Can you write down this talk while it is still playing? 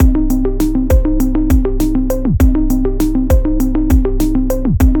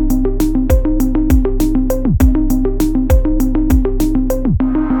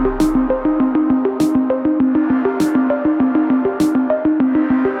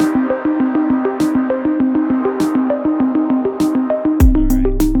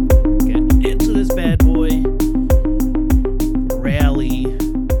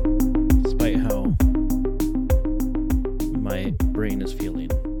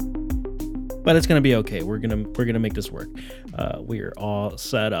but it's gonna be okay. We're gonna make this work. We are all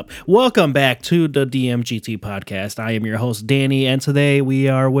set up. Welcome back to the DMGT podcast. I am your host Danny, and today we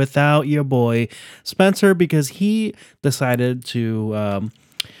are without your boy Spencer because he decided to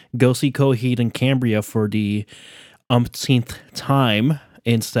go see Coheed and Cambria for the umpteenth time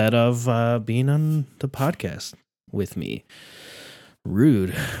instead of being on the podcast with me.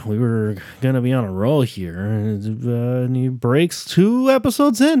 Rude. We were gonna be on a roll here, and he breaks two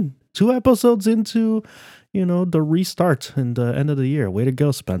episodes into the restart and the end of the year. Way to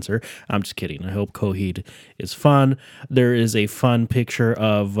go, Spencer. I'm just kidding. I hope Coheed is fun. There is a fun picture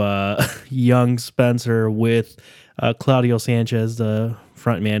of young Spencer with Claudio Sanchez, the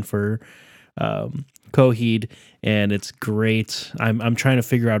frontman for Coheed, and it's great. I'm trying to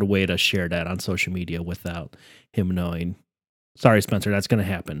figure out a way to share that on social media without him knowing. Sorry, Spencer, that's going to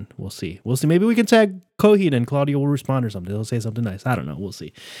happen. We'll see. Maybe we can tag Coheed and Claudio will respond or something. He'll say something nice. I don't know. We'll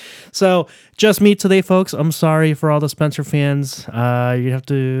see. So, just me today, folks. I'm sorry for all the Spencer fans. You're gonna have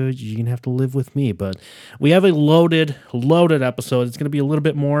to live with me, but we have a loaded episode. It's going to be a little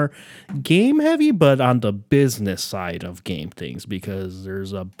bit more game heavy, but on the business side of game things, because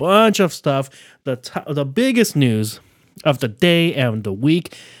there's a bunch of stuff. The biggest news of the day and the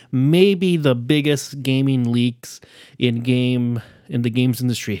week, maybe the biggest gaming leaks in the games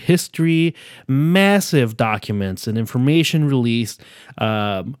industry history, massive documents and information released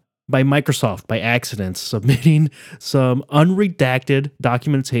by Microsoft by accident, submitting some unredacted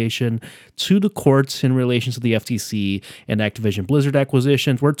documentation to the courts in relation to the FTC and Activision Blizzard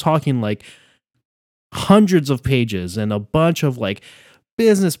acquisitions. We're talking like hundreds of pages and a bunch of like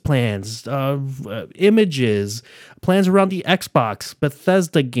business plans, images, plans around the Xbox,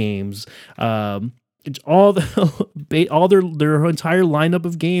 Bethesda games, all their entire lineup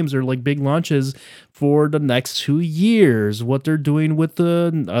of games are like big launches for the next 2 years. What they're doing with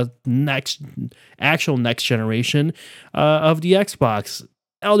the next generation of the Xbox,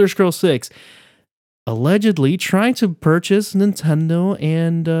 Elder Scrolls 6. Allegedly trying to purchase Nintendo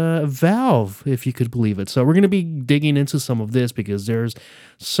and Valve, if you could believe it. So we're going to be digging into some of this because there's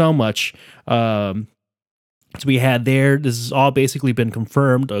so much to be had there. This has all basically been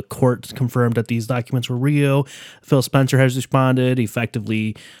confirmed. A court confirmed that these documents were real. Phil Spencer has responded,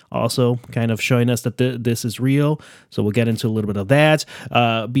 effectively also kind of showing us that this is real. So we'll get into a little bit of that.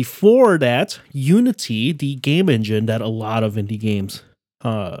 Before that, Unity, the game engine that a lot of indie games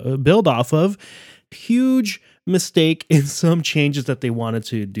build off of, huge mistake in some changes that they wanted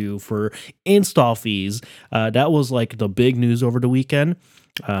to do for install fees. That was like the big news over the weekend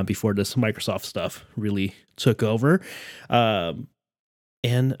before this Microsoft stuff really took over. And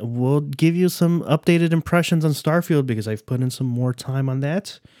we'll give you some updated impressions on Starfield because I've put in some more time on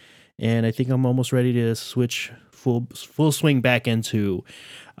that. And I think I'm almost ready to switch full swing back into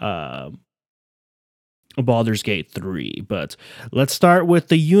Baldur's Gate 3, but let's start with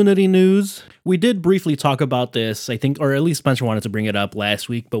the Unity news. We did briefly talk about this, I think, or at least Spencer wanted to bring it up last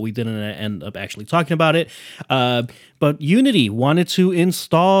week, but we didn't end up actually talking about it. But Unity wanted to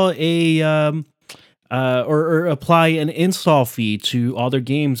install or apply an install fee to all their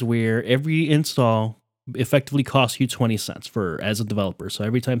games where every install effectively costs you 20 cents as a developer. So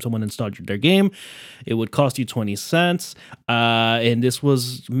every time someone installed their game, it would cost you 20 cents. And this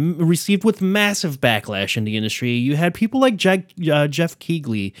was received with massive backlash in the industry. You had people like Jeff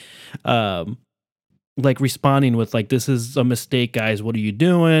Keighley, like responding with like, this is a mistake, guys. What are you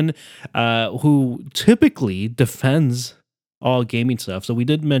doing? Who typically defends all gaming stuff. So we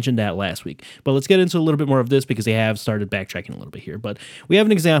did mention that last week, but let's get into a little bit more of this because they have started backtracking a little bit here. But we have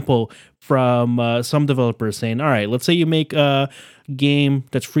an example from some developers saying, all right, let's say you make a game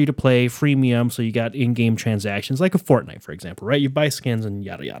that's free to play, freemium. So you got in-game transactions like a Fortnite, for example, right? You buy skins and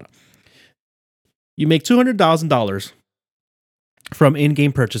yada, yada. You make $200,000 from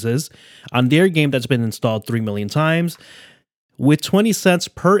in-game purchases on their game that's been installed 3 million times with 20 cents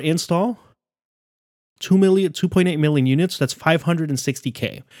per install. 2.8 million units. That's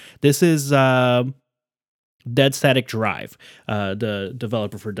 560K. This is Dead Static Drive, the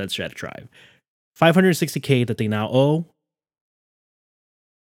developer for Dead Static Drive. 560K that they now owe.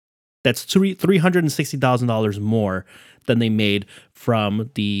 That's $360,000 more than they made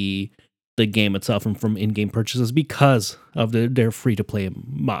from the game itself and from in-game purchases because of their free-to-play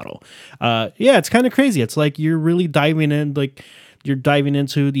model. Yeah, it's kind of crazy. It's like you're really diving in, like you're diving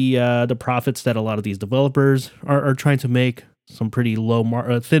into the profits that a lot of these developers are trying to make. Some pretty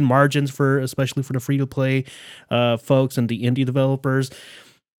low thin margins especially for the free to play folks and the indie developers.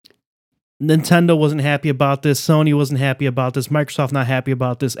 Nintendo wasn't happy about this. Sony wasn't happy about this. Microsoft not happy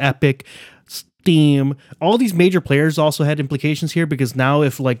about this. Epic, Steam, all these major players also had implications here, because now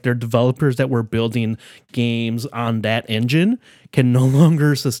if like their developers that were building games on that engine can no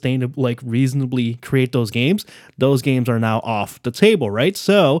longer like reasonably create those games are now off the table, right?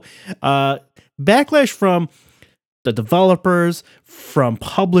 So backlash from the developers, from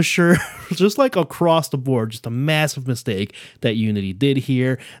publisher, just like across the board, just a massive mistake that Unity did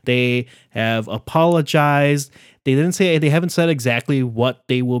here. They have apologized. They haven't said exactly what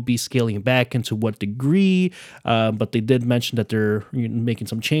they will be scaling back and to what degree, but they did mention that they're making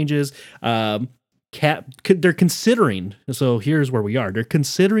some changes. They're considering, so here's where we are. They're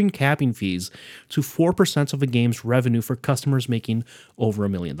considering capping fees to 4% of a game's revenue for customers making over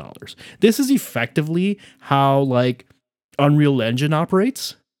 $1 million. This is effectively how like Unreal Engine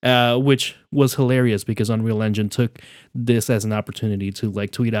operates, which was hilarious because Unreal Engine took this as an opportunity to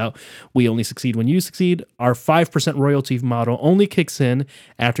like tweet out, "We only succeed when you succeed. Our 5% royalty model only kicks in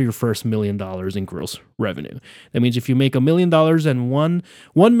after your first $1 million in gross revenue." That means if you make $1 million and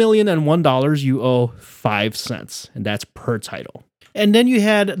 $1,001, you owe 5 cents, and that's per title. And then you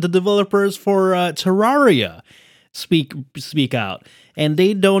had the developers for Terraria speak out, and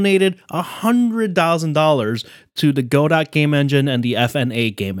they donated $100,000 to the Godot game engine and the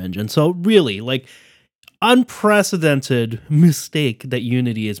FNA game engine. So really, like, unprecedented mistake that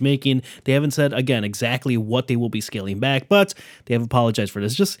Unity is making. They haven't said, again, exactly what they will be scaling back, but they have apologized for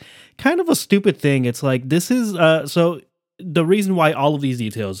this. Just kind of a stupid thing. It's like, this is, so the reason why all of these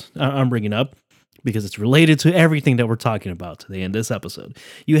details I'm bringing up, because it's related to everything that we're talking about today in this episode.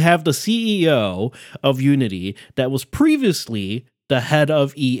 You have the CEO of Unity that was previously the head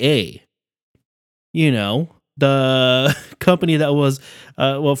of EA. You know, the company that was,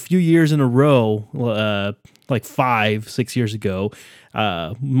 a few years in a row, like 5-6 years ago,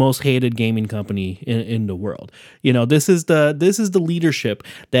 most hated gaming company in the world. You know, this is the leadership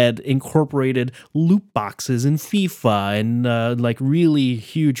that incorporated loot boxes in FIFA and like really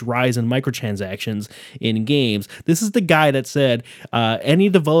huge rise in microtransactions in games. This is the guy that said any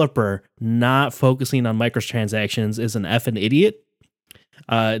developer not focusing on microtransactions is an effing idiot.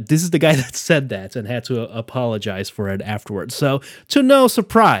 This is the guy that said that and had to apologize for it afterwards. So, to no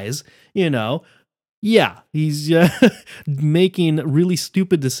surprise, you know, yeah, he's making really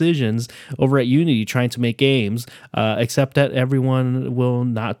stupid decisions over at Unity trying to make games, except that everyone will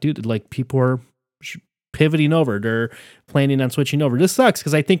not do it. Like, people are pivoting over. They're planning on switching over. This sucks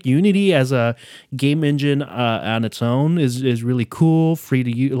because I think Unity as a game engine on its own is really cool, free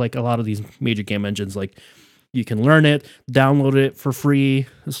to use. Like a lot of these major game engines, like, you can learn it, download it for free,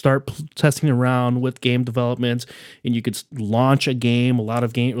 start testing around with game development, and you could launch a game. A lot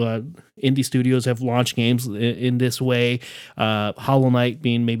of indie studios have launched games in this way. Hollow Knight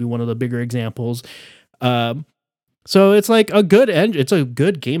being maybe one of the bigger examples. So it's like a good it's a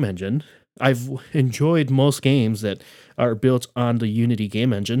good game engine. I've enjoyed most games that are built on the Unity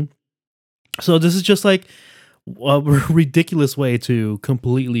game engine. So this is just like a ridiculous way to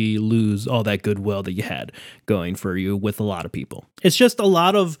completely lose all that goodwill that you had going for you with a lot of people. It's just a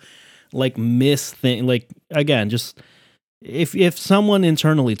lot of like like, again, just if someone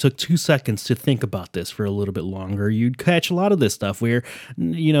internally took 2 seconds to think about this for a little bit longer, you'd catch a lot of this stuff where,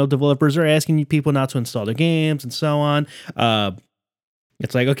 you know, developers are asking people not to install their games and so on.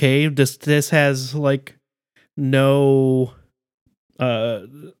 It's like, okay, this has like no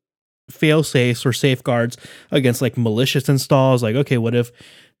fail safes or safeguards against like malicious installs. Like, okay, what if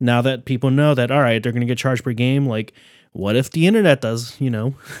now that people know that, all right, they're going to get charged per game, like, what if the internet does, you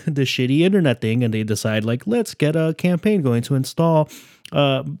know, the shitty internet thing, and they decide like, let's get a campaign going to install,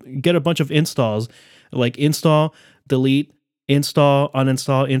 get a bunch of installs, like install, delete, install,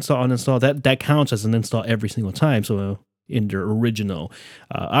 uninstall, install, uninstall. That counts as an install every single time. So in their original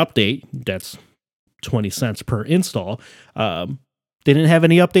update, that's 20 cents per install. They didn't have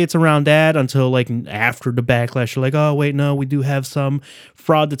any updates around that until like after the backlash. They're like, oh wait, no, we do have some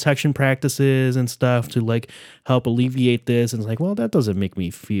fraud detection practices and stuff to like help alleviate this. And it's like, well, that doesn't make me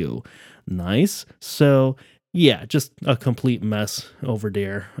feel nice. So yeah, just a complete mess over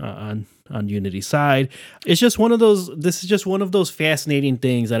there on Unity's side. It's just one of those. This is just one of those fascinating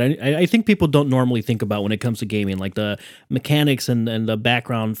things that I think people don't normally think about when it comes to gaming, like the mechanics and the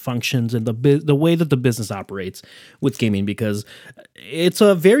background functions and the way that the business operates with gaming, because it's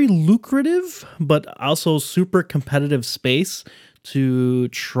a very lucrative but also super competitive space to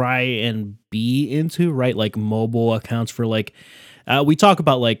try and be into, right? Like mobile accounts for like. We talk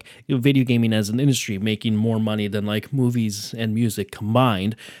about like video gaming as an industry making more money than like movies and music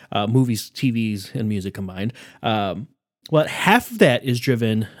combined, movies, TVs, and music combined. Well, half of that is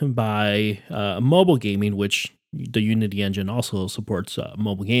driven by mobile gaming, which the Unity engine also supports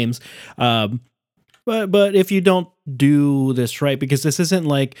mobile games. Um, but if you don't do this right, because this isn't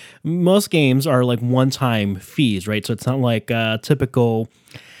like most games are like one time fees, right? So it's not like typical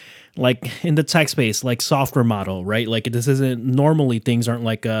like in the tech space, like software model, right? Like this isn't normally things aren't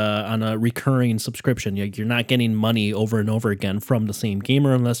like on a recurring subscription. You're not getting money over and over again from the same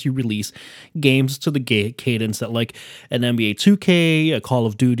gamer unless you release games to the cadence that like an NBA 2K, a Call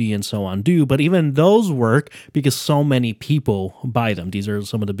of Duty, and so on do. But even those work because so many people buy them. These are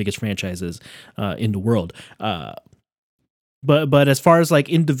some of the biggest franchises in the world. But as far as like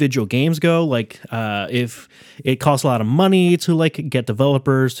individual games go, like if it costs a lot of money to like get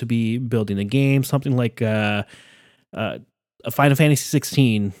developers to be building a game, something like uh, Final Fantasy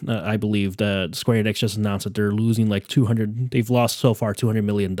 16, I believe the Square Enix just announced that they're losing like 200. They've lost so far $200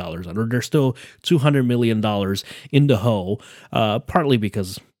 million, or they're still $200 million in the hole. Partly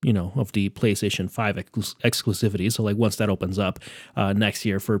because of the PlayStation 5 exclusivity. So like once that opens up next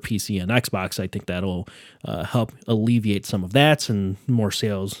year for PC and Xbox, I think that'll help alleviate some of that and more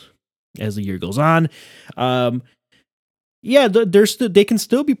sales as the year goes on. Yeah, they can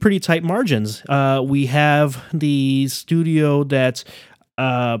still be pretty tight margins. We have the studio that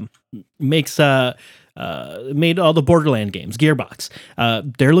um, makes made all the Borderland games, Gearbox.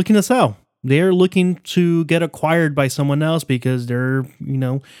 They're looking to sell. They're looking to get acquired by someone else because they're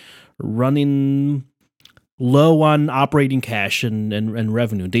running low on operating cash and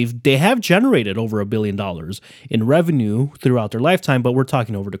revenue. They have generated over $1 billion in revenue throughout their lifetime, but we're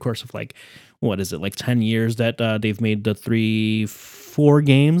talking over the course of like what is it, like 10 years that they've made the four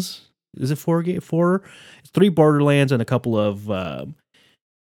games. Is it four? It's three Borderlands and a couple of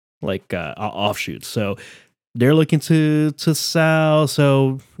offshoots. So they're looking to sell.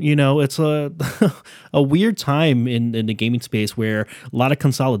 So it's a a weird time in the gaming space where a lot of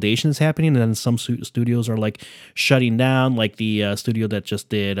consolidation is happening, and then some studios are like shutting down, like the studio that just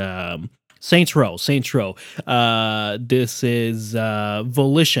did Saints Row. This is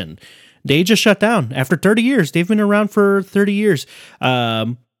Volition. They just shut down after 30 years. They've been around for 30 years.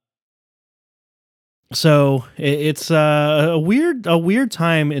 So it's a weird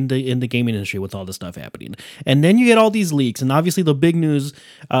time in the gaming industry with all this stuff happening. And then you get all these leaks, and obviously the big news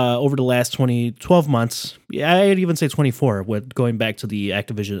over the last 12 months, I'd even say 24, with going back to the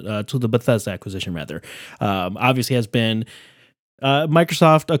Activision, to the Bethesda acquisition rather, obviously has been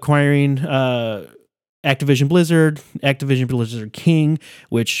Microsoft acquiring Activision Blizzard King,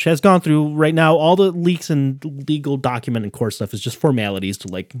 which has gone through right now. All the leaks and legal document and court stuff is just formalities to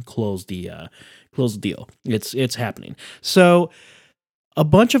like close the deal. It's happening. So a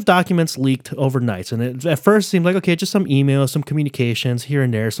bunch of documents leaked overnight, and it at first seemed like okay, just some emails, some communications here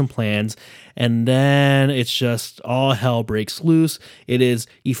and there, some plans, and then it's just all hell breaks loose. It is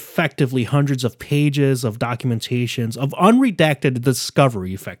effectively hundreds of pages of documentations of unredacted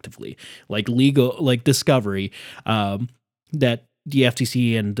discovery, effectively like legal, like discovery that the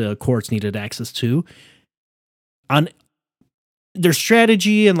FTC and the courts needed access to on their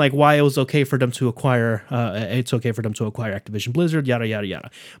strategy and like why it was okay for them to acquire Activision Blizzard, yada yada yada.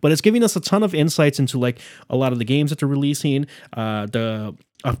 But it's giving us a ton of insights into like a lot of the games that they're releasing, the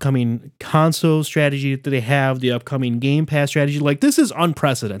upcoming console strategy that they have, the upcoming Game Pass strategy. Like this is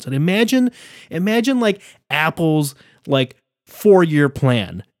unprecedented. Imagine like Apple's like 4-year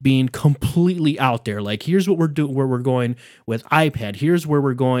plan being completely out there. Like here's what we're doing, where we're going with iPad. Here's where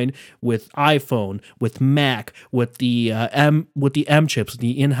we're going with iPhone, with Mac, with the M chips,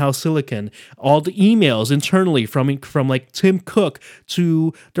 the in-house silicon, all the emails internally from like Tim Cook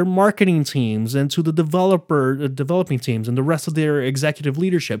to their marketing teams and to the developing teams and the rest of their executive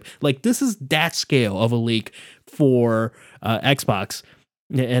leadership. Like this is that scale of a leak for Xbox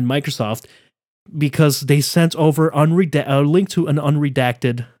and Microsoft, because they sent over a link to an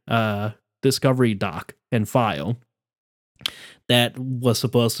unredacted discovery doc and file that was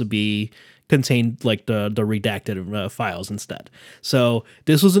supposed to be contained like the redacted files instead. So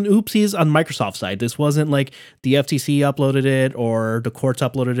this was an oopsies on Microsoft's side. This wasn't like the FTC uploaded it or the courts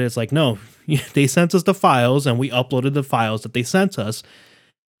uploaded it. It's like, no, they sent us the files and we uploaded the files that they sent us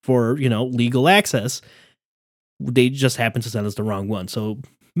for, legal access. They just happened to send us the wrong one. So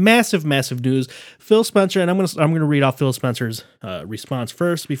massive news. Phil Spencer, and I'm gonna read off Phil Spencer's response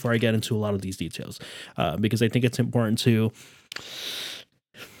first before I get into a lot of these details, because I think it's important to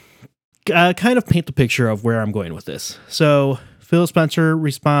kind of paint the picture of where I'm going with this. So Phil Spencer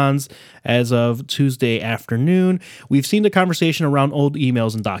responds as of Tuesday afternoon. We've seen the conversation around old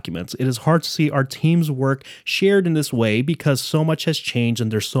emails and documents. It is hard to see our team's work shared in this way because so much has changed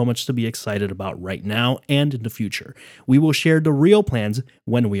and there's so much to be excited about right now and in the future. We will share the real plans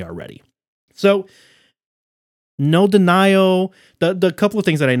when we are ready. So, no denial. The couple of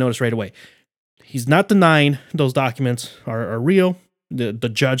things that I noticed right away. He's not denying those documents are real. The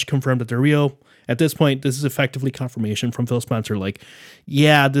judge confirmed that they're real. At this point, this is effectively confirmation from Phil Spencer. Like,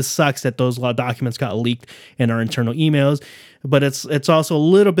 yeah, this sucks that those documents got leaked in our internal emails, but it's also a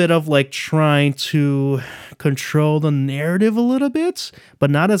little bit of like trying to control the narrative a little bit, but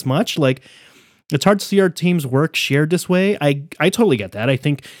not as much. Like, it's hard to see our team's work shared this way. I totally get that. I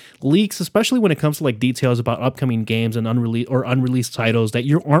think leaks, especially when it comes to like details about upcoming games and unreleased titles that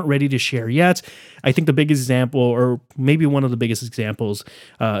you aren't ready to share yet. I think the biggest example, or maybe one of the biggest examples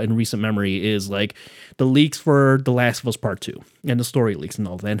in recent memory, is like the leaks for The Last of Us Part 2 and the story leaks and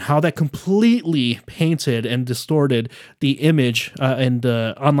all that, and how that completely painted and distorted the image and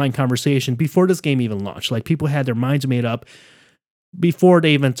the online conversation before this game even launched. Like, people had their minds made up before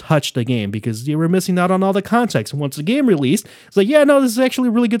they even touched the game because they were missing out on all the context. And once the game released, it's like, yeah, no, this is actually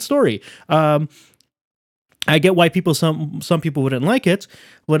a really good story. I get why some people wouldn't like it,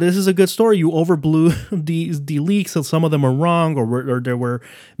 but this is a good story. You overblew the leaks, and some of them are wrong or they were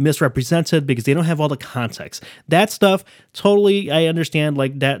misrepresented because they don't have all the context. That stuff, totally, I understand.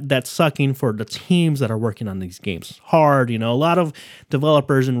 Like that's sucking for the teams that are working on these games hard. You know, a lot of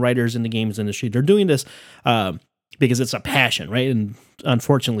developers and writers in the games industry, they're doing this because it's a passion, right? And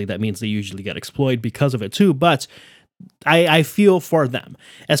unfortunately, that means they usually get exploited because of it too. But I feel for them.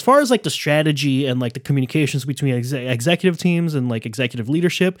 As far as like the strategy and like the communications between executive teams and like executive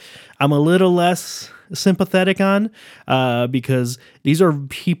leadership, I'm a little less sympathetic on because these are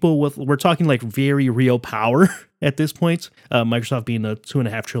people we're talking like very real power at this point, Microsoft being a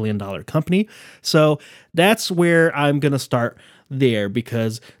 $2.5 trillion company. So that's where I'm going to start there,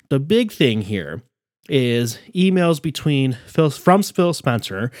 because the big thing here is emails from Phil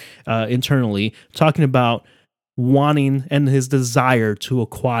Spencer internally talking about wanting and his desire to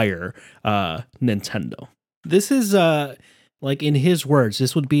acquire Nintendo. This is like, in his words,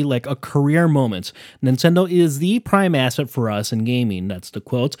 this would be like a career moment. Nintendo is the prime asset for us in gaming. That's the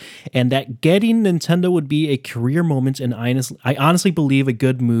quote. And that getting Nintendo would be a career moment, and I honestly believe a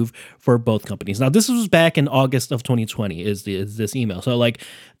good move for both companies. Now, this was back in August of 2020 is this email. So like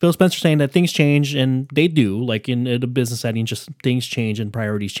Phil Spencer saying that things change, and they do, like in a business setting, just things change and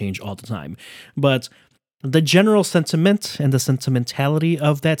priorities change all the time. But the general sentiment and the sentimentality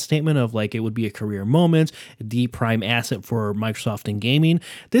of that statement of like it would be a career moment, the prime asset for Microsoft in gaming.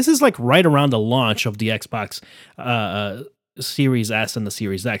 This is like right around the launch of the Xbox Series S and the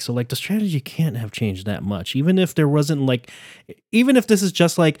Series X. So like the strategy can't have changed that much, even if this is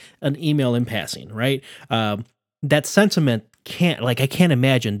just like an email in passing, right? That sentiment I can't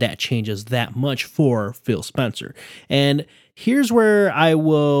imagine that changes that much for Phil Spencer. And here's where I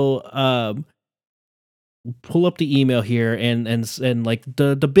will pull up the email here and like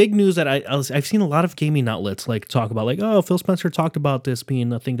the big news that I've seen a lot of gaming outlets like talk about, like, oh, Phil Spencer talked about this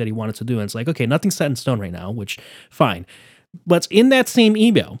being a thing that he wanted to do, and it's like, okay, nothing's set in stone right now, which fine. But in that same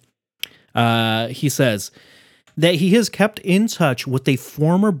email, he says that he has kept in touch with a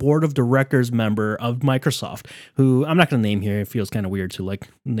former board of directors member of Microsoft, who I'm not going to name here. It feels kind of weird to like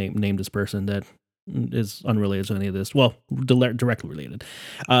name this person that is unrelated to any of this. Well, directly related.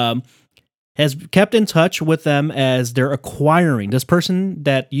 Has kept in touch with them as they're acquiring. This person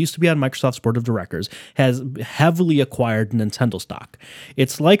that used to be on Microsoft's board of directors has heavily acquired Nintendo stock.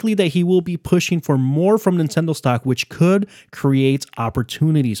 It's likely that he will be pushing for more from Nintendo stock, which could create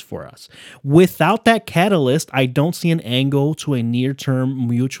opportunities for us. Without that catalyst, I don't see an angle to a near-term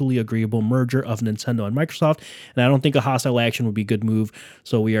mutually agreeable merger of Nintendo and Microsoft, and I don't think a hostile action would be a good move,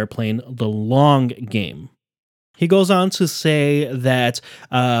 so we are playing the long game. He goes on to say that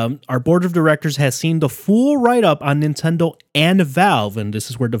our board of directors has seen the full write-up on Nintendo and Valve, and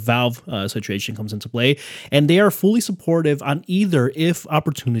this is where the Valve situation comes into play, and they are fully supportive on either if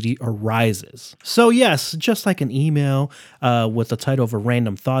opportunity arises. So yes, just like an email with the title of a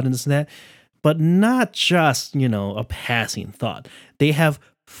random thought and this and that, but not just, a passing thought. They have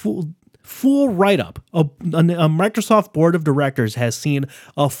full write-up. A Microsoft board of directors has seen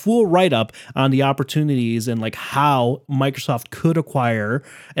a full write-up on the opportunities and like how Microsoft could acquire,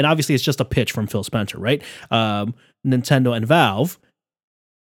 and obviously it's just a pitch from Phil Spencer, right? Nintendo and Valve.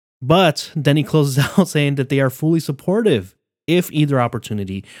 But then he closes out saying that they are fully supportive if either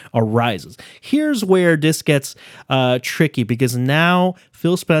opportunity arises. Here's where this gets tricky, because now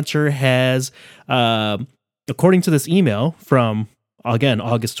Phil Spencer has according to this email from, again,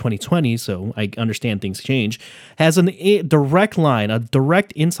 August 2020, so I understand things change, has a direct line, a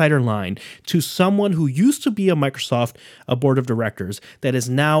direct insider line to someone who used to be a Microsoft board of directors that is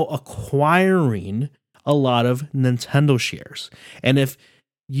now acquiring a lot of Nintendo shares. And if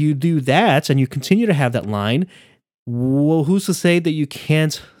you do that and you continue to have that line, well, who's to say that you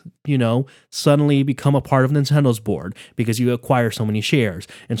can't, suddenly become a part of Nintendo's board because you acquire so many shares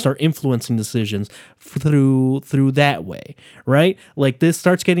and start influencing decisions through that way, right? Like this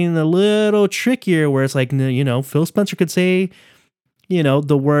starts getting a little trickier where it's like, Phil Spencer could say,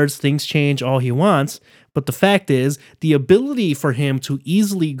 the words "things change" all he wants, but the fact is the ability for him to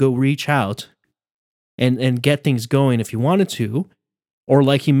easily go reach out and get things going if he wanted to, or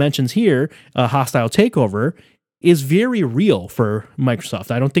like he mentions here, a hostile takeover, is very real for Microsoft.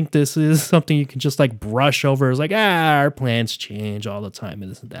 I don't think this is something you can just like brush over as like, our plans change all the time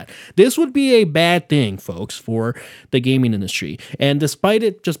and this and that. This would be a bad thing, folks, for the gaming industry. And despite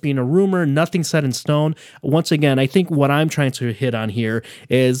it just being a rumor, nothing set in stone, once again, I think what I'm trying to hit on here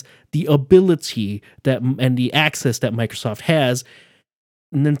is the ability that and the access that Microsoft has,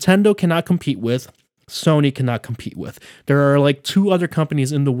 Nintendo cannot compete with. Sony cannot compete with. There are like two other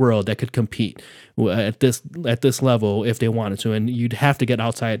companies in the world that could compete at this level if they wanted to, and you'd have to get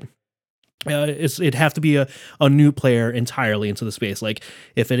outside. It'd have to be a new player entirely into the space. Like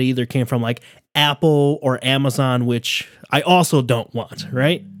if it either came from like Apple or Amazon, which I also don't want,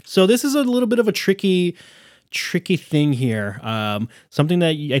 right? So this is a little bit of a tricky thing here. Something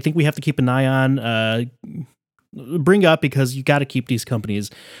that I think we have to keep an eye on. Bring up because you got to keep these companies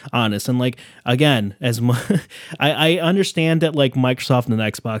honest. And like, again, I understand that like Microsoft and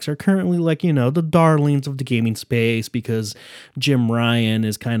Xbox are currently like, the darlings of the gaming space because Jim Ryan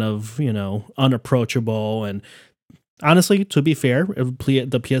is kind of, unapproachable. And honestly, to be fair,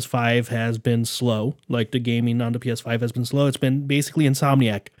 the PS5 has been slow. Like the gaming on the PS5 has been slow. It's been basically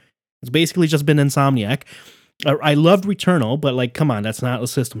Insomniac. It's basically just been Insomniac. I loved Returnal, but like, come on, that's not a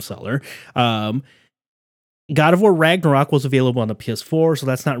system seller. God of War Ragnarok was available on the PS4, so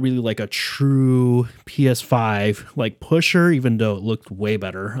that's not really like a true PS5 like pusher, even though it looked way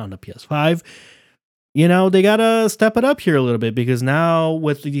better on the PS5. They gotta step it up here a little bit because now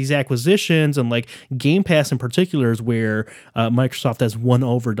with these acquisitions and like Game Pass in particular is where Microsoft has won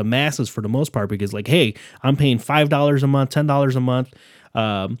over the masses for the most part because like, hey, I'm paying $5 a month, $10 a month,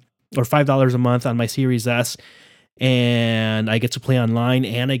 or $5 a month on my Series S. And I get to play online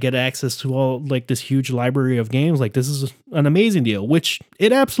and I get access to all like this huge library of games. Like this is an amazing deal, which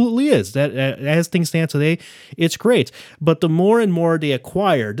it absolutely is. That as things stand today, it's great. But the more and more they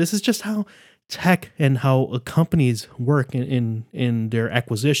acquire, this is just how tech and how companies work in their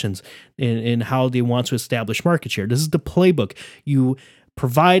acquisitions in how they want to establish market share. This is the playbook. You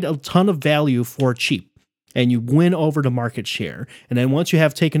provide a ton of value for cheap, and you win over the market share. And then once you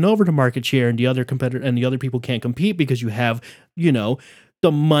have taken over the market share and the other competitor and the other people can't compete because you have,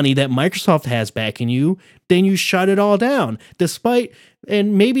 the money that Microsoft has backing you, then you shut it all down.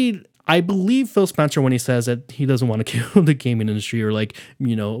 And maybe I believe Phil Spencer when he says that he doesn't want to kill the gaming industry or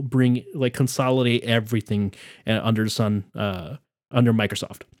consolidate everything under the sun, under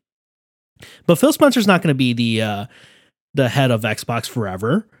Microsoft. But Phil Spencer's not going to be the head of Xbox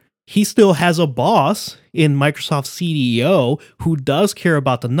forever. He still has a boss in Microsoft CDO who does care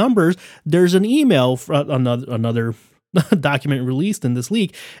about the numbers. There's an email from another document released in this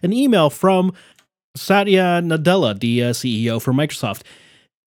leak, an email from Satya Nadella, the CEO for Microsoft.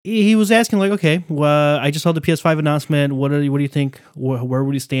 He was asking like, okay, well, I just saw the PS5 announcement. What do you think? Where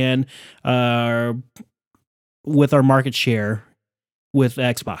would you stand with our market share with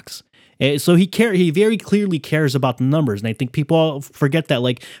Xbox? So he very clearly cares about the numbers, and I think people forget that.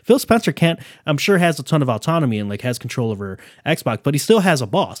 Like Phil Spencer I'm sure has a ton of autonomy and like has control over Xbox, but he still has a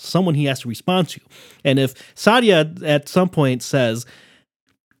boss, someone he has to respond to. And if Satya at some point says,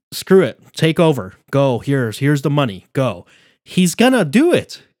 "Screw it, take over, go, here's the money, go," he's gonna do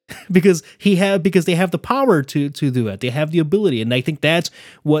it because they have the power to do it. They have the ability, and I think that's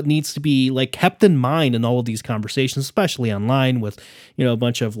what needs to be like kept in mind in all of these conversations, especially online with a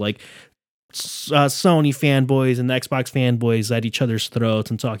bunch of like Sony fanboys and Xbox fanboys at each other's throats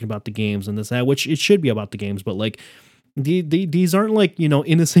and talking about the games and this that, which it should be about the games, but like these aren't like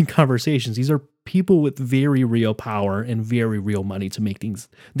innocent conversations. These are people with very real power and very real money to make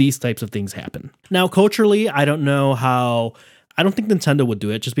these types of things happen. Now culturally, I don't think Nintendo would do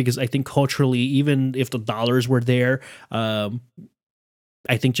it just because I think culturally, even if the dollars were there,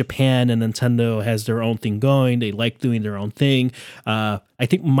 I think Japan and Nintendo has their own thing going. They like doing their own thing. I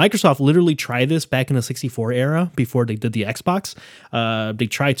think Microsoft literally tried this back in the 64 era before they did the Xbox. They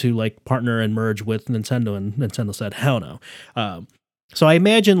tried to like partner and merge with Nintendo, and Nintendo said, hell no. So I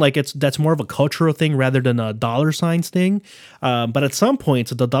imagine like that's more of a cultural thing rather than a dollar signs thing. But at some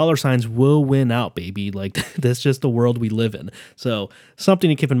point, the dollar signs will win out, baby. Like that's just the world we live in. So something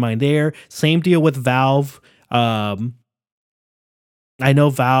to keep in mind there. Same deal with Valve. I know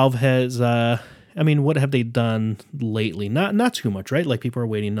Valve has. I mean, what have they done lately? Not too much, right? Like people are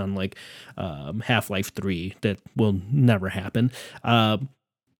waiting on like Half-Life 3 that will never happen.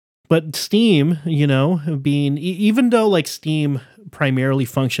 But Steam, being even though like Steam primarily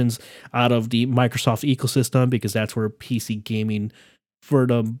functions out of the Microsoft ecosystem because that's where PC gaming for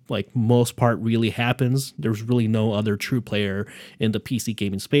the like most part really happens. There's really no other true player in the PC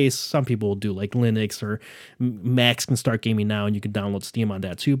gaming space. Some people will do like Linux or Macs can start gaming now and you can download Steam on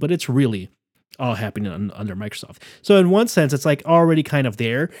that too, but it's really all happening under Microsoft. So in one sense, it's like already kind of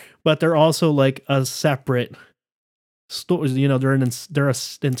there, but they're also like a separate store. They're an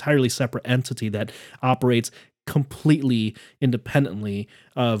entirely separate entity that operates completely independently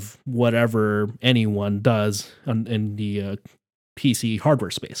of whatever anyone does in the PC hardware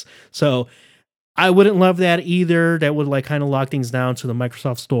space. So I wouldn't love that either. That would like kind of lock things down to the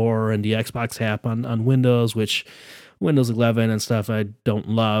Microsoft Store and the Xbox app on Windows, which Windows 11 and stuff I don't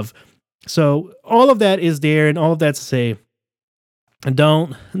love. So all of that is there, and all of that to say,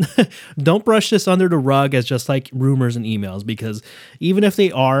 don't brush this under the rug as just like rumors and emails, because even if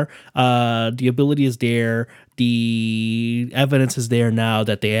they are, the ability is there, the evidence is there now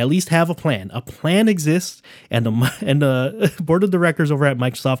that they at least have a plan. A plan exists, and the board of directors over at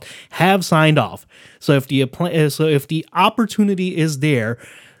Microsoft have signed off. So if the opportunity is there,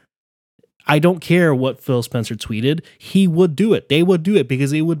 I don't care what Phil Spencer tweeted, he would do it. They would do it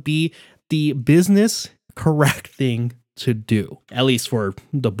because it would be the business correct thing to do, at least for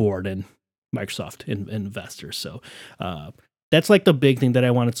the board and Microsoft investors. So that's like the big thing that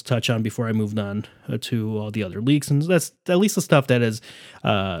I wanted to touch on before I moved on to all the other leaks. And that's at least the stuff that is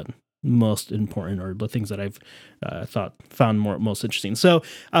most important, or the things that I've found most interesting. So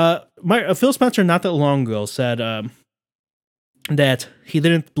Phil Spencer not that long ago said that he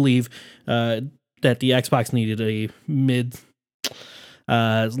didn't believe that the Xbox needed a mid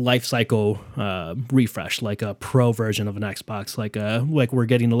life cycle refresh, like a pro version of an Xbox, like we're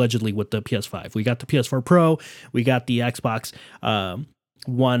getting allegedly with the PS5. We got the PS4 Pro, we got the Xbox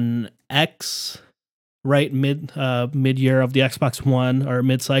One X, right, mid year of the Xbox One, or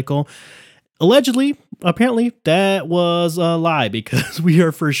mid cycle. Allegedly, apparently, that was a lie, because we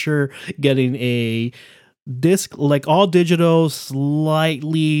are for sure getting a disc, like all digital,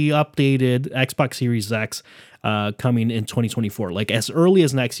 slightly updated Xbox Series X coming in 2024, like as early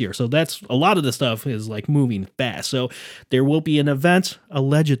as next year. So that's a lot of the stuff is like moving fast. So there will be an event,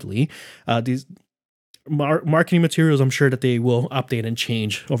 allegedly. These marketing materials, I'm sure that they will update and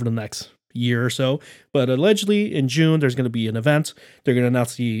change over the next year or so. But allegedly in June, there's going to be an event. They're going to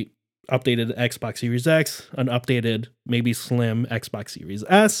announce the updated Xbox Series X, an updated, maybe slim Xbox Series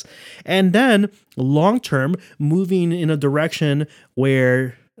S, and then long-term moving in a direction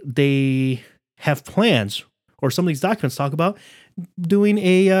where they have plans, or some of these documents talk about doing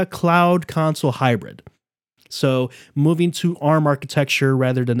a cloud console hybrid. So moving to ARM architecture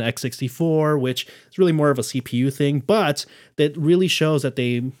rather than x64, which is really more of a CPU thing, but that really shows that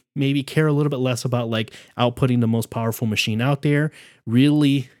they maybe care a little bit less about like outputting the most powerful machine out there,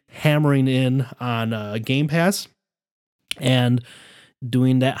 really hammering in on Game Pass and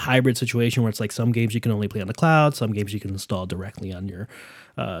doing that hybrid situation where it's like some games you can only play on the cloud, some games you can install directly on your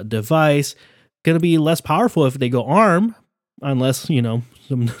device. Going to be less powerful if they go ARM, unless,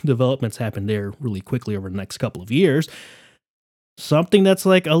 some developments happen there really quickly over the next couple of years. Something that's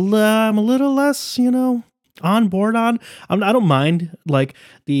like I'm a little less, on board on. I don't mind like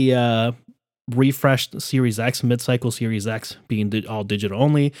the refreshed Series X, mid-cycle Series X being all digital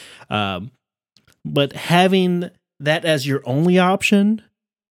only. But having that as your only option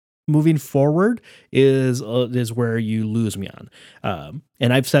moving forward is where you lose me on.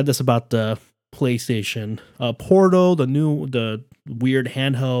 And I've said this about the PlayStation Portal, the weird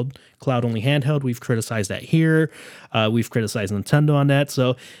handheld, cloud-only handheld. We've criticized that here. We've criticized Nintendo on that.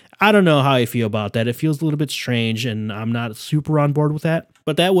 So I don't know how I feel about that. It feels a little bit strange, and I'm not super on board with that.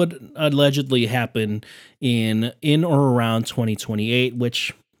 But that would allegedly happen in or around 2028,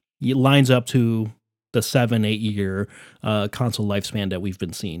 which lines up to the 7-8 year console lifespan that we've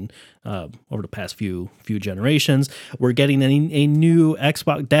been seeing over the past few generations. We're getting a new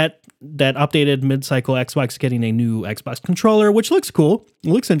Xbox. That that updated mid-cycle Xbox getting a new Xbox controller, which looks cool. It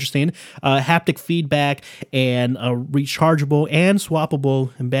looks interesting. Haptic feedback and a rechargeable and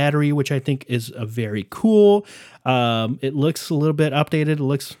swappable battery, which I think is very cool. It looks a little bit updated. It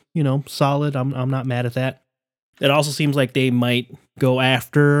looks, solid. I'm not mad at that. It also seems like they might go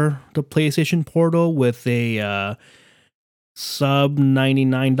after the PlayStation Portal with a sub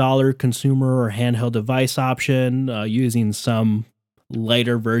 $99 consumer or handheld device option, using some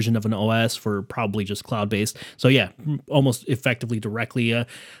lighter version of an OS for probably just cloud-based. So yeah, almost effectively directly a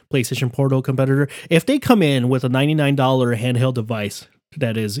PlayStation Portal competitor. If they come in with a $99 handheld device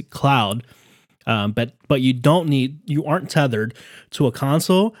that is cloud, but you aren't tethered to a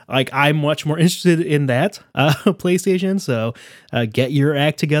console. Like, I'm much more interested in that PlayStation. So get your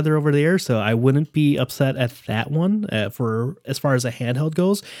act together over there. So I wouldn't be upset at that one for as far as a handheld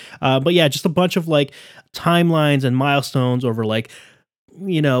goes. But yeah, just a bunch of like timelines and milestones over like,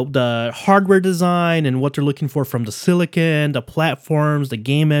 the hardware design and what they're looking for from the silicon, the platforms, the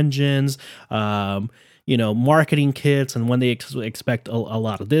game engines, marketing kits, and when they expect a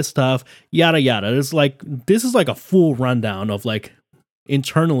lot of this stuff, yada yada. This is like a full rundown of like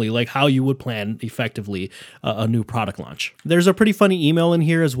internally, like how you would plan effectively a new product launch. There's a pretty funny email in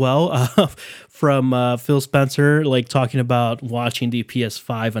here as well from Phil Spencer, like talking about watching the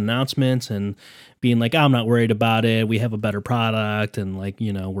PS5 announcements and being like, I'm not worried about it. We have a better product, and like,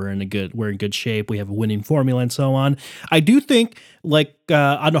 we're in good shape. We have a winning formula and so on. I do think like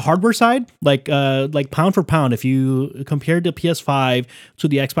on the hardware side, like pound for pound, if you compare the PS5 to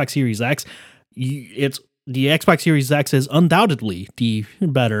the Xbox Series X, the Xbox Series X is undoubtedly the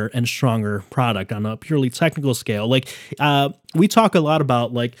better and stronger product on a purely technical scale. Like, we talk a lot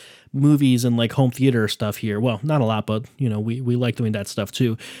about like movies and like home theater stuff here. Well, not a lot, but we like doing that stuff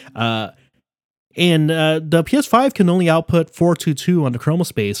too. And the PS5 can only output 422 on the chroma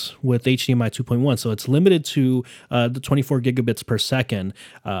space with HDMI 2.1, so it's limited to the 24 gigabits per second.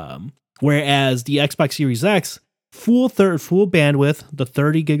 Whereas the Xbox Series X, full bandwidth, the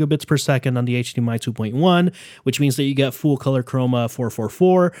 30 gigabits per second on the HDMI 2.1, which means that you get full color chroma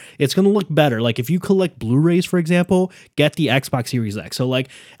 444. It's going to look better. Like if you collect Blu-rays, for example, get the Xbox Series X. So like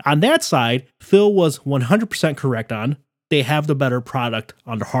on that side, Phil was 100% correct on. They have the better product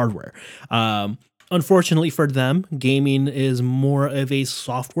on the hardware. Unfortunately for them, gaming is more of a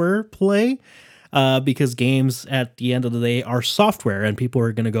software play. Because games at the end of the day are software, and people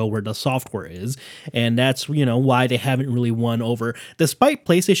are going to go where the software is. And that's, why they haven't really won over, despite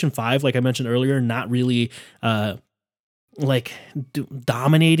PlayStation 5, like I mentioned earlier, not really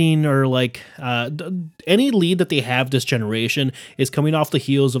dominating or like any lead that they have this generation is coming off the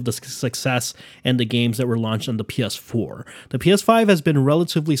heels of the success and the games that were launched on the PS4. The PS5 has been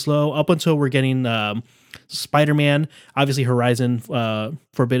relatively slow up until we're getting Spider-Man. Obviously Horizon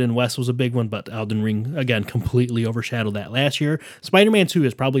Forbidden West was a big one, but Elden Ring again completely overshadowed that last year. Spider-Man 2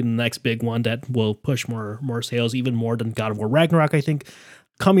 is probably the next big one that will push more sales, even more than God of War Ragnarok, I think,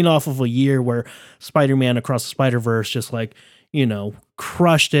 coming off of a year where Spider-Man Across the Spider-Verse just like,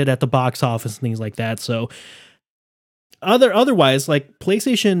 crushed it at the box office and things like that. So otherwise, like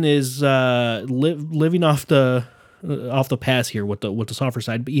PlayStation is living off the pass here with the software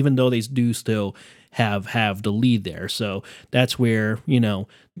side, but even though they do still have the lead there. So that's where,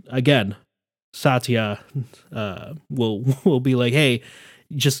 again, Satya will be like, hey,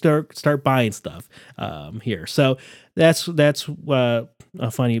 just start buying stuff here. So that's a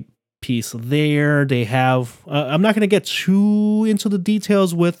funny piece there. They have I'm not going to get too into the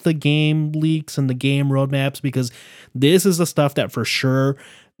details with the game leaks and the game roadmaps, because this is the stuff that for sure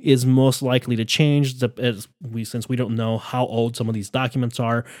is most likely to change since we don't know how old some of these documents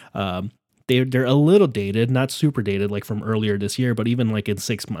are. They're a little dated, not super dated like from earlier this year, but even like in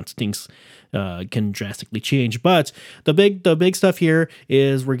 6 months, things can drastically change. But the big stuff here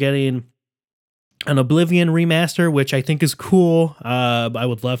is we're getting an Oblivion remaster, which I think is cool. I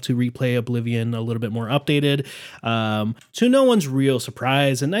would love to replay Oblivion a little bit more updated. To no one's real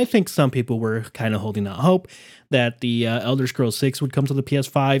surprise, and I think some people were kind of holding out hope that the Elder Scrolls 6 would come to the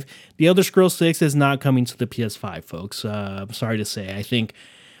PS5. The Elder Scrolls 6 is not coming to the PS5, folks. I'm sorry to say.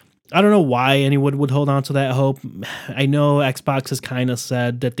 I don't know why anyone would hold on to that hope. I know Xbox has kind of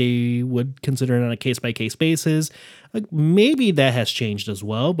said that they would consider it on a case-by-case basis. Like, maybe that has changed as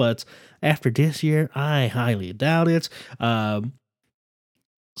well, but after this year, I highly doubt it.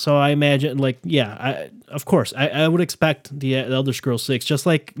 So I imagine, of course, I would expect the Elder Scrolls 6, just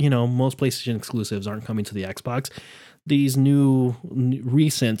like, most PlayStation exclusives aren't coming to the Xbox. These new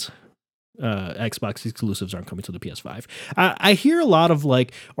recent Xbox exclusives aren't coming to the PS5. I hear a lot of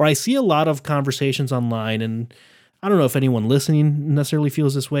I see a lot of conversations online, and I don't know if anyone listening necessarily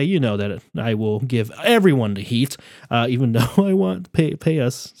feels this way. You know that I will give everyone the heat, even though I want pay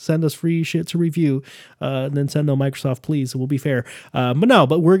us, send us free shit to review. Nintendo, Microsoft, please, we'll be fair.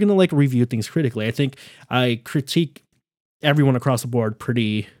 But we're gonna like review things critically. I think I critique everyone across the board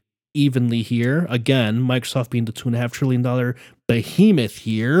pretty evenly here. Again, Microsoft being the $2.5 trillion behemoth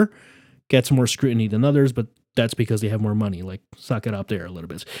here gets more scrutiny than others, but that's because they have more money. Like, suck it up there a little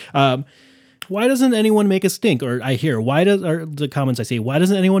bit. Why doesn't anyone make a stink? Or I hear, or the comments I see, why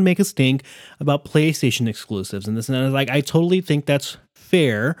doesn't anyone make a stink about PlayStation exclusives and this and that? Like, I totally think that's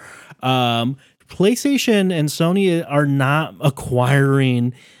fair. PlayStation and Sony are not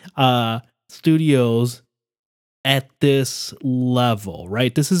acquiring studios at this level,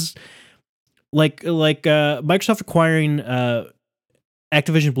 right? This is like Microsoft acquiring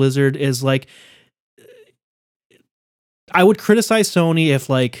Activision Blizzard is like, I would criticize Sony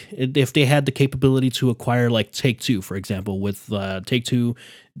if they had the capability to acquire like Take-Two, for example, with Take-Two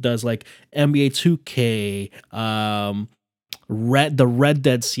does like NBA 2K, the Red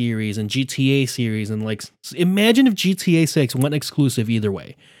Dead series and GTA series, and like imagine if GTA 6 went exclusive either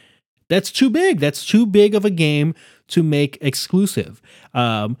way. That's too big. That's too big of a game to make exclusive.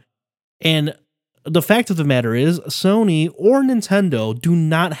 And the fact of the matter is, Sony or Nintendo do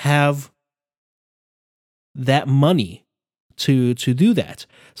not have that money to do that.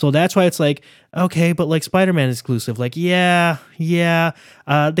 So that's why it's like, okay, but like Spider-Man exclusive, like, yeah.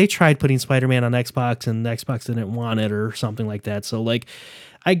 They tried putting Spider-Man on Xbox and Xbox didn't want it or something like that. So like,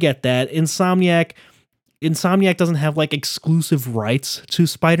 I get that. Insomniac doesn't have like exclusive rights to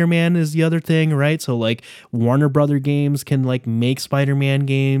Spider-Man is the other thing, right? So like Warner Brother games can like make Spider-Man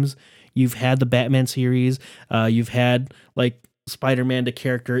games. You've had the Batman series. You've had like Spider-Man, the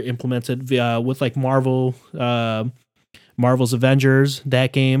character implemented with like Marvel's Avengers,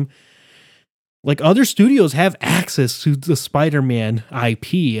 that game. Like other studios have access to the Spider-Man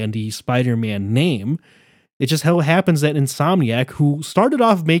IP and the Spider-Man name. It just how happens that Insomniac, who started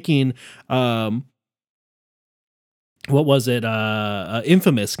off making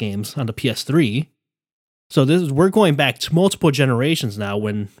Infamous games on the PS3. So we're going back to multiple generations now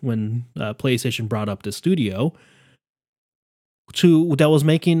when PlayStation brought up the studio that was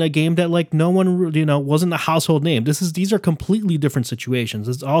making a game that like no one, wasn't a household name. These are completely different situations.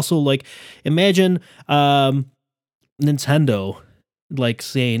 It's also like, imagine Nintendo like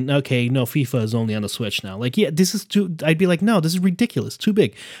saying, okay, no, FIFA is only on the Switch now. Like, yeah, this is too, I'd be like, no, this is ridiculous, too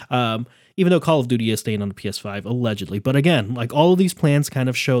big. Even though Call of Duty is staying on the PS5, allegedly. But again, like all of these plans kind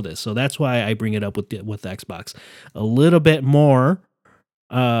of show this. So that's why I bring it up with Xbox a little bit more.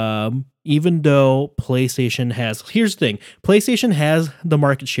 Even though PlayStation has, here's the thing, PlayStation has the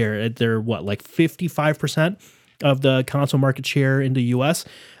market share. They're like 55% of the console market share in the US.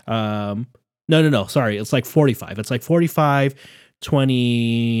 No, sorry. It's like 45. It's like 45,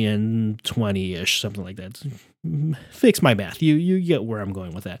 20 and 20-ish, something like that. Fix my math. You get where I'm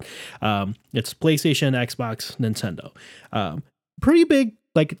going with that. It's PlayStation, Xbox, Nintendo. Pretty big.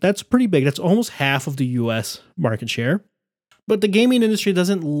 Like that's pretty big. That's almost half of the US market share. But the gaming industry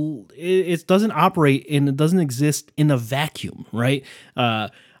doesn't operate and it doesn't exist in a vacuum, right? A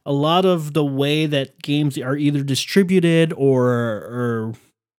lot of the way that games are either distributed or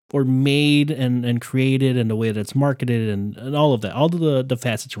made and created, and the way that it's marketed and all of that, all of the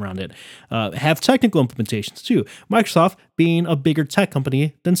facets around it, have technical implementations too. Microsoft being a bigger tech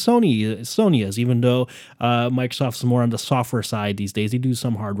company than Sony is, even though Microsoft's more on the software side these days. They do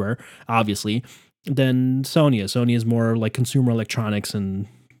some hardware, obviously, than Sony is. Sony is more like consumer electronics and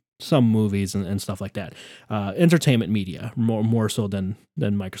some movies and stuff like that. Entertainment media, more so than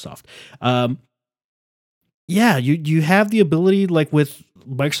Microsoft. Yeah, you have the ability, like with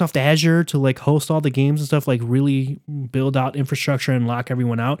Microsoft Azure, to like host all the games and stuff, like really build out infrastructure and lock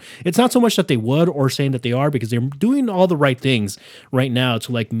everyone out. It's not so much that they would or saying that they are, because they're doing all the right things right now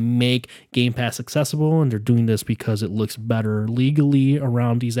to like make Game Pass accessible, and they're doing this because it looks better legally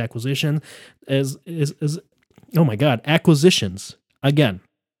around these acquisitions. Oh my God, acquisitions again.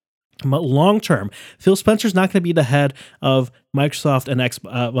 Long term, Phil Spencer's not going to be the head of Microsoft and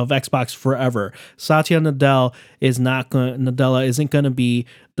of Xbox forever. Satya Nadella isn't going to be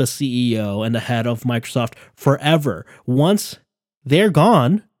the CEO and the head of Microsoft forever. Once they're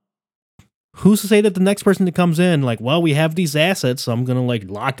gone, who's to say that the next person that comes in, like, well, we have these assets, so I'm going to like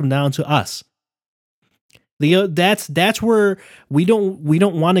lock them down to us. That's where we don't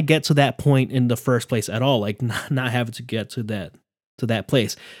want to get to that point in the first place at all. Like not having to get to that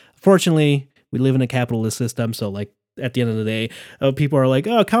place. Fortunately, we live in a capitalist system, so like at the end of the day, people are like,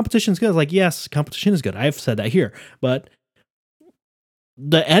 "Oh, competition's good." Like, yes, competition is good. I've said that here, but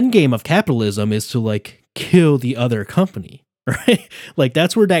the end game of capitalism is to like kill the other company. Right, like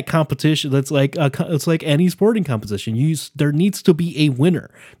that's where that competition. That's like it's like any sporting competition. There needs to be a winner.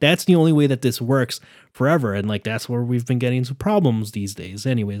 That's the only way that this works forever, and like that's where we've been getting some problems these days.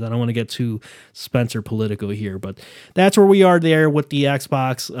 Anyways, I don't want to get too Spencer political here, but that's where we are there with the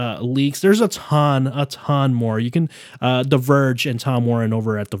Xbox leaks. There's a ton more. You can The Verge and Tom Warren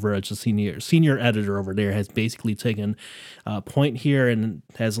over at The Verge, the senior editor over there, has basically taken point here and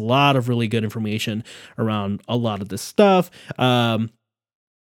has a lot of really good information around a lot of this stuff.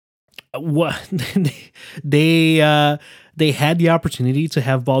 What they had the opportunity to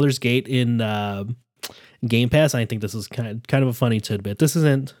have Baldur's Gate in Game Pass. I think this is kind of a funny tidbit. This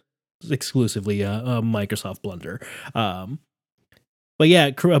isn't exclusively a Microsoft blunder. But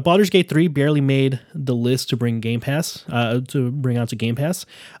yeah, Baldur's Gate 3 barely made the list to bring Game Pass to bring out to Game Pass.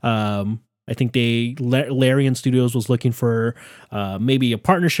 I think Larian Studios was looking for maybe a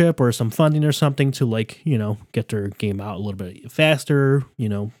partnership or some funding or something to, like, you know, get their game out a little bit faster, you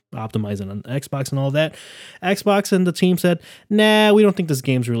know, optimizing on Xbox and all that. Xbox and the team said, nah, we don't think this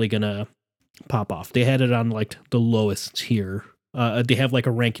game's really gonna pop off. They had it on like the lowest tier. They have like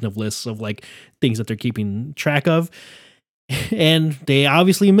a ranking of lists of like things that they're keeping track of. And they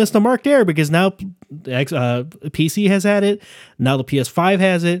obviously missed the mark there, because now PC has had it, now the PS5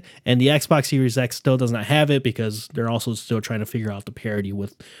 has it, and the Xbox Series X still does not have it, because they're also still trying to figure out the parity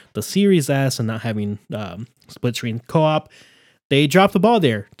with the Series S and not having split screen co-op. They dropped the ball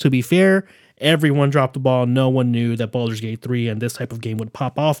there. To be fair, everyone dropped the ball. No one knew that Baldur's Gate 3 and this type of game would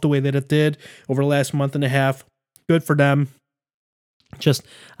pop off the way that it did over the last month and a half. Good for them. Just,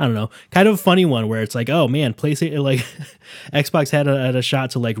 I don't know, kind of a funny one where it's like, oh man, PlayStation, like Xbox had a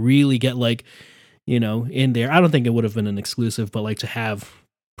shot to like really get like, you know, in there. I don't think it would have been an exclusive, but like to have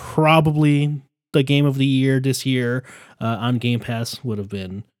probably the game of the year this year on Game Pass would have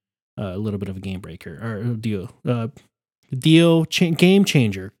been a little bit of a game breaker or game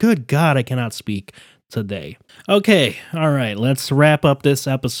changer. Good God, I cannot speak today. Okay, all right, let's wrap up this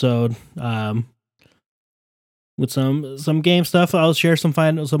episode. With some game stuff. I'll share some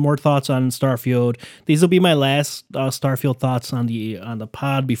more thoughts on Starfield. These will be my last Starfield thoughts on the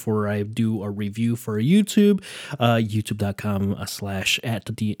pod before I do a review for YouTube.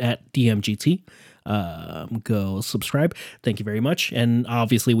 YouTube.com/@DMGT. Go subscribe. Thank you very much. And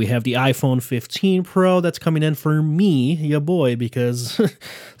obviously we have the iPhone 15 Pro that's coming in for me, ya boy, because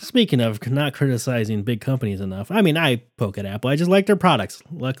speaking of not criticizing big companies enough, I mean, I poke at Apple. I just like their products.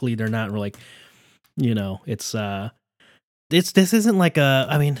 Luckily, they're not like, you know, this isn't like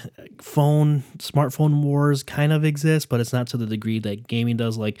smartphone wars kind of exist, but it's not to the degree that gaming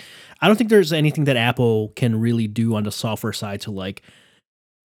does. Like, I don't think there's anything that Apple can really do on the software side to, like,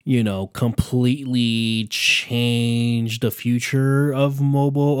 you know, completely change the future of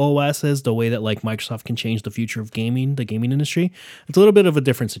mobile OSs the way that like Microsoft can change the future of gaming, the gaming industry. It's a little bit of a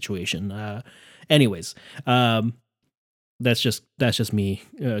different situation. Anyways, that's just me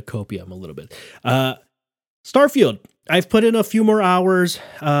copium a little bit. Starfield. I've put in a few more hours.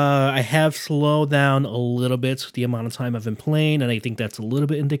 I have slowed down a little bit the amount of time I've been playing, and I think that's a little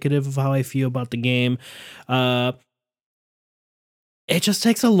bit indicative of how I feel about the game. It just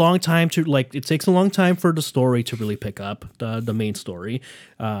takes a long time for the story to really pick up, the main story.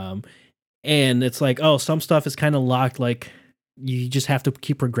 And it's like, oh, some stuff is kind of locked, like you just have to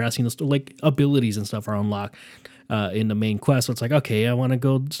keep progressing. Like abilities and stuff are unlocked in the main quest. So it's like, okay, I want to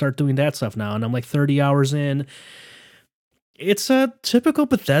go start doing that stuff now. And I'm like 30 hours in. It's a typical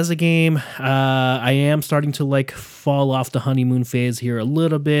Bethesda game. I am starting to like fall off the honeymoon phase here a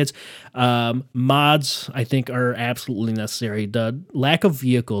little bit. Mods, I think, are absolutely necessary. The lack of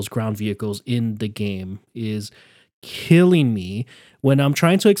ground vehicles in the game is killing me when I'm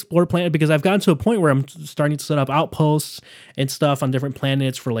trying to explore planet, because I've gotten to a point where I'm starting to set up outposts and stuff on different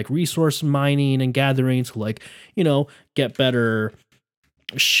planets for like resource mining and gathering to, like, you know, get better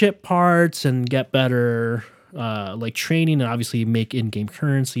ship parts and get better like training, and obviously make in-game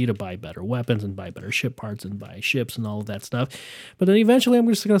currency to buy better weapons and buy better ship parts and buy ships and all of that stuff. But then eventually I'm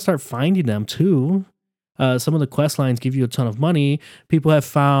just going to start finding them too. Some of the quest lines give you a ton of money. People have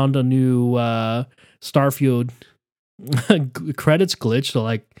found a new Starfield credits glitch, so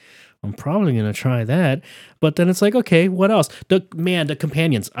like I'm probably gonna try that. But then it's like, okay, what else? The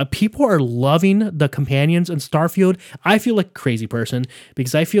companions. People are loving the companions in Starfield. I feel like a crazy person,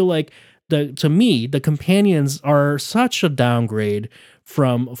 because I feel like to me the companions are such a downgrade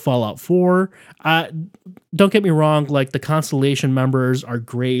from Fallout 4. Don't get me wrong, like the Constellation members are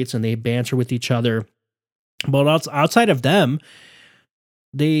great and they banter with each other, but outside of them,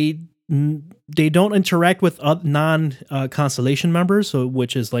 they they don't interact with non constellation members, so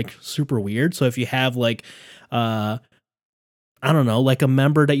which is like super weird. So if you have like I don't know, like a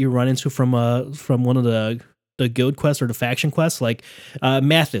member that you run into from one of the guild quests or the faction quests, like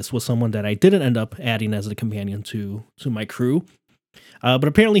Mathis was someone that I didn't end up adding as a companion to my crew, but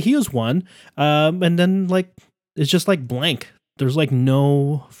apparently he was one, and then like it's just like blank. There's like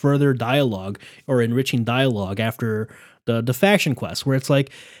no further dialogue or enriching dialogue after the faction quest, where it's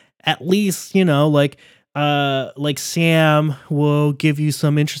like at least like Sam will give you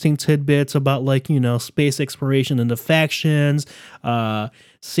some interesting tidbits about like space exploration and the factions.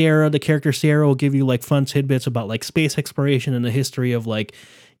 Sarah, the character Sarah, will give you like fun tidbits about like space exploration and the history of like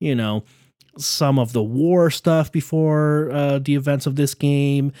you know some of the war stuff before the events of this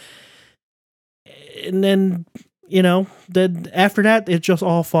game. And then then after that it just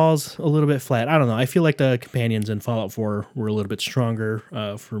all falls a little bit flat. I don't know, I feel like the companions in Fallout 4 were a little bit stronger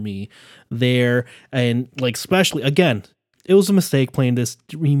for me there. And like especially again, it was a mistake playing this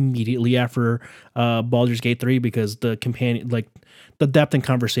immediately after Baldur's Gate 3, because the companion, like the depth in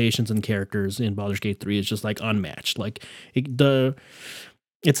conversations and characters in Baldur's Gate 3 is just like unmatched. Like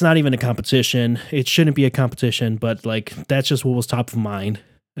it's not even a competition, it shouldn't be a competition, but like that's just what was top of mind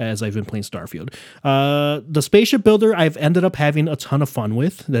as I've been playing Starfield. The spaceship builder I've ended up having a ton of fun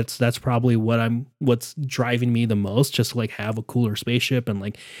with. That's probably what's driving me the most, just to like have a cooler spaceship and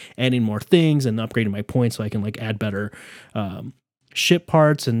like adding more things and upgrading my points so I can like add better ship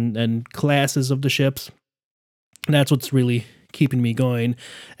parts and classes of the ships. And that's what's really keeping me going.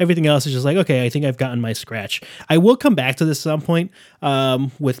 Everything else is just like, okay, I think I've gotten my scratch. I will come back to this at some point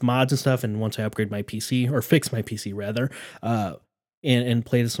with mods and stuff, and once I upgrade my PC, or fix my PC rather, and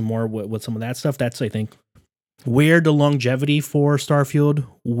play some more with some of that stuff. That's, I think, where the longevity for Starfield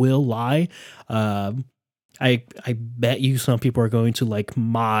will lie. I bet you some people are going to like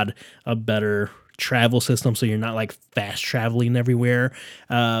mod a better travel system so you're not like fast traveling everywhere.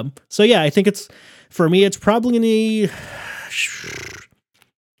 So yeah, I think for me it's probably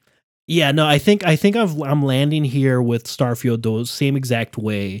yeah, no, I think I'm landing here with Starfield the same exact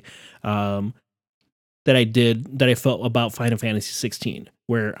way that I felt about Final Fantasy 16,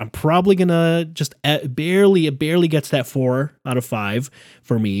 where I'm probably gonna just barely gets that 4 out of 5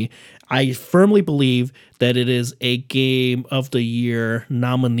 for me. I firmly believe that it is a Game of the Year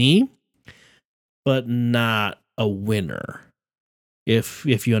nominee, but not a winner. If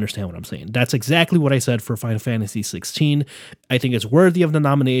you understand what I'm saying. That's exactly what I said for Final Fantasy 16. I think it's worthy of the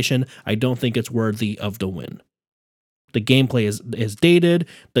nomination. I don't think it's worthy of the win. The gameplay is dated.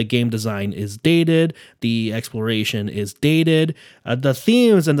 The game design is dated. The exploration is dated. The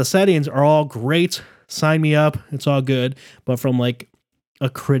themes and the settings are all great. Sign me up. It's all good. But from like a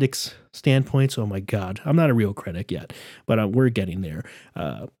critic's standpoint, oh my God, I'm not a real critic yet, but we're getting there.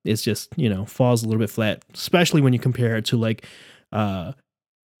 It's just, falls a little bit flat, especially when you compare it to like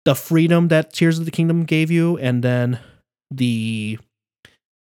the freedom that Tears of the Kingdom gave you, and then the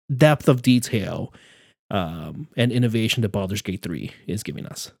depth of detail and innovation that Baldur's Gate 3 is giving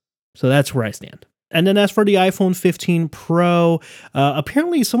us. So that's where I stand. And then as for the iPhone 15 Pro,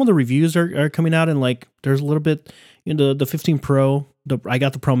 apparently some of the reviews are coming out, and like there's a little bit the 15 Pro. I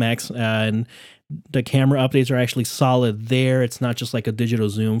got the Pro Max, and the camera updates are actually solid there. It's not just like a digital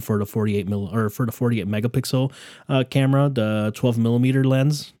zoom for the 48 megapixel camera, the 12 millimeter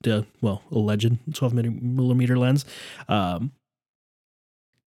lens, alleged 12 millimeter lens.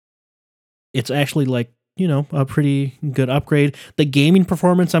 It's actually like, a pretty good upgrade. The gaming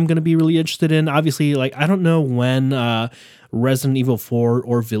performance I'm going to be really interested in. Obviously, like, I don't know when Resident Evil 4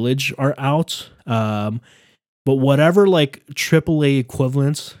 or Village are out, but whatever like AAA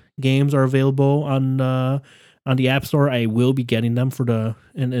equivalents games are available on the App Store, I will be getting them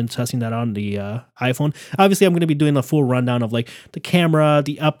and testing that on the iPhone. Obviously, I'm going to be doing a full rundown of like the camera,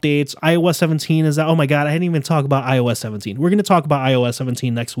 the updates. iOS 17 is out. Oh my God, I didn't even talk about iOS 17. We're going to talk about iOS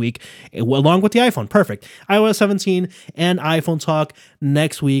 17 next week, along with the iPhone. Perfect. iOS 17 and iPhone talk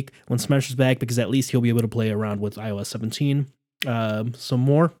next week when Smasher's back, because at least he'll be able to play around with iOS 17 some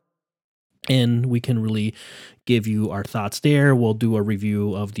more. And we can really give you our thoughts there. We'll do a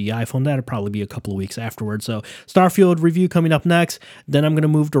review of the iPhone. That'll probably be a couple of weeks afterwards. So Starfield review coming up next. Then I'm going to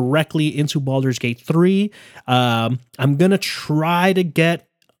move directly into Baldur's Gate 3. I'm going to try to get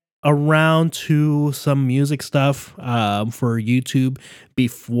around to some music stuff for YouTube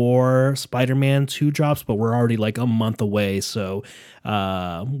before Spider-Man 2 drops, but we're already like a month away. So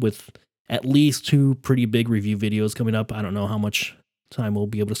with at least 2 pretty big review videos coming up, I don't know how much time we'll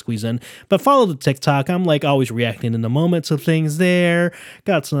be able to squeeze in, but follow the TikTok. I'm like always reacting in the moment to things there.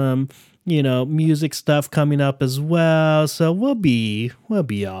 Got some music stuff coming up as well. So we'll be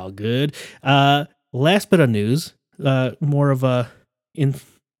all good. Last bit of news, more of a in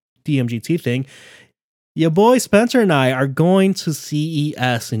DMGT thing. Your boy Spencer and I are going to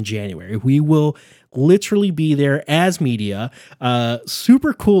CES in January. We will literally be there as media.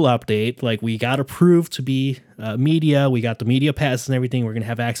 Super cool update. Like, we got approved to be media. We got the media passes and everything. We're going to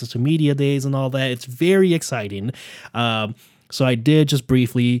have access to media days and all that. It's very exciting. So I did just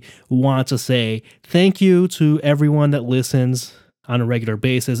briefly want to say thank you to everyone that listens on a regular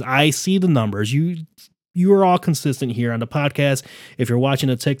basis. I see the numbers. You are all consistent here on the podcast. If you're watching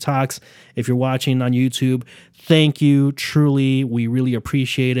the TikToks, if you're watching on YouTube, thank you. Truly, we really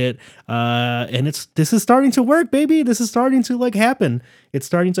appreciate it. And this is starting to work, baby. This is starting to happen. It's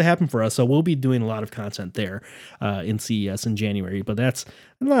starting to happen for us. So we'll be doing a lot of content there in CES in January. But that's,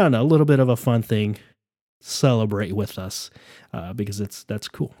 I don't know, a little bit of a fun thing. Celebrate with us because that's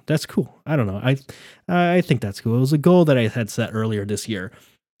cool. That's cool. I don't know. I think that's cool. It was a goal that I had set earlier this year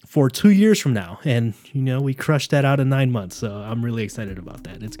for 2 years from now. And, we crushed that out in 9 months. So I'm really excited about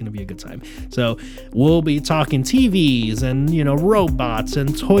that. It's going to be a good time. So we'll be talking TVs and, robots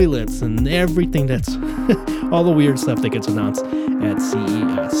and toilets and everything that's all the weird stuff that gets announced at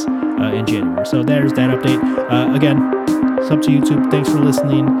CES in January. So there's that update. Again, sub to YouTube. Thanks for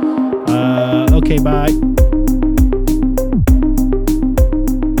listening. Okay, bye.